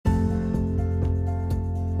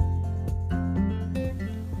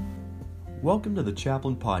Welcome to the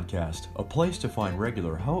Chaplain Podcast, a place to find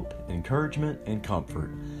regular hope, encouragement, and comfort.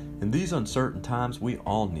 In these uncertain times, we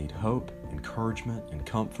all need hope, encouragement, and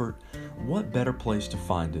comfort. What better place to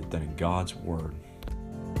find it than in God's Word?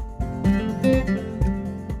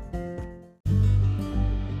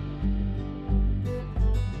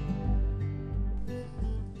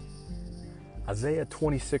 Isaiah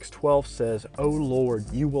 26:12 says, "O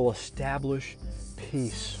Lord, you will establish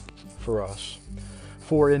peace for us.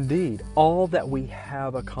 For indeed, all that we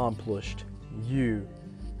have accomplished, you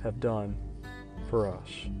have done for us."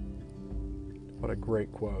 What a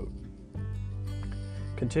great quote.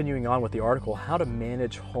 Continuing on with the article, How to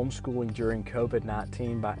Manage Homeschooling During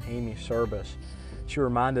COVID-19 by Amy Service. She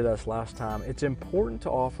reminded us last time, it's important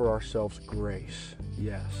to offer ourselves grace,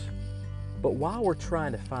 yes. But while we're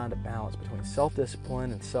trying to find a balance between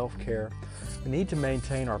self-discipline and self-care, we need to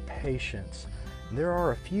maintain our patience. There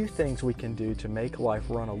are a few things we can do to make life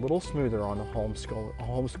run a little smoother on the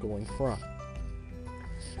homeschooling front.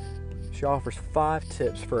 She offers 5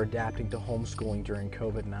 tips for adapting to homeschooling during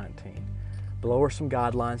COVID-19. Below are some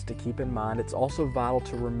guidelines to keep in mind. It's also vital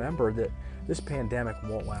to remember that this pandemic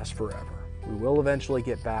won't last forever. We will eventually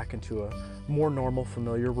get back into a more normal,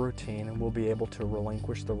 familiar routine, and we'll be able to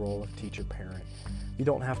relinquish the role of teacher-parent. You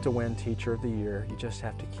don't have to win Teacher of the Year. You just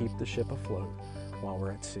have to keep the ship afloat while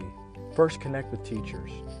we're at sea. First, connect with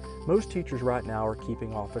teachers. Most teachers right now are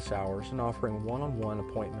keeping office hours and offering one-on-one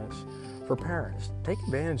appointments for parents. Take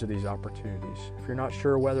advantage of these opportunities. If you're not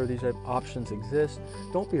sure whether these options exist,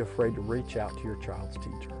 don't be afraid to reach out to your child's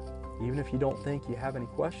teacher. Even if you don't think you have any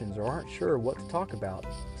questions or aren't sure what to talk about,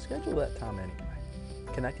 schedule that time anyway.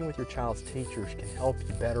 Connecting with your child's teachers can help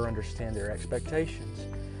you better understand their expectations.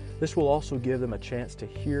 This will also give them a chance to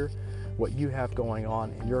hear what you have going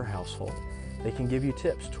on in your household. They can give you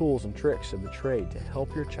tips, tools, and tricks of the trade to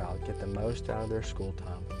help your child get the most out of their school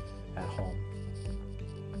time at home.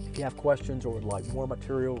 If you have questions or would like more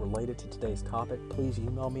material related to today's topic, please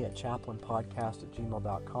email me at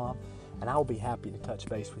chaplainpodcast@gmail.com, and I will be happy to touch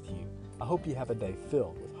base with you. I hope you have a day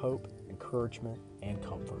filled with hope, encouragement, and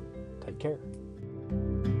comfort. Take care.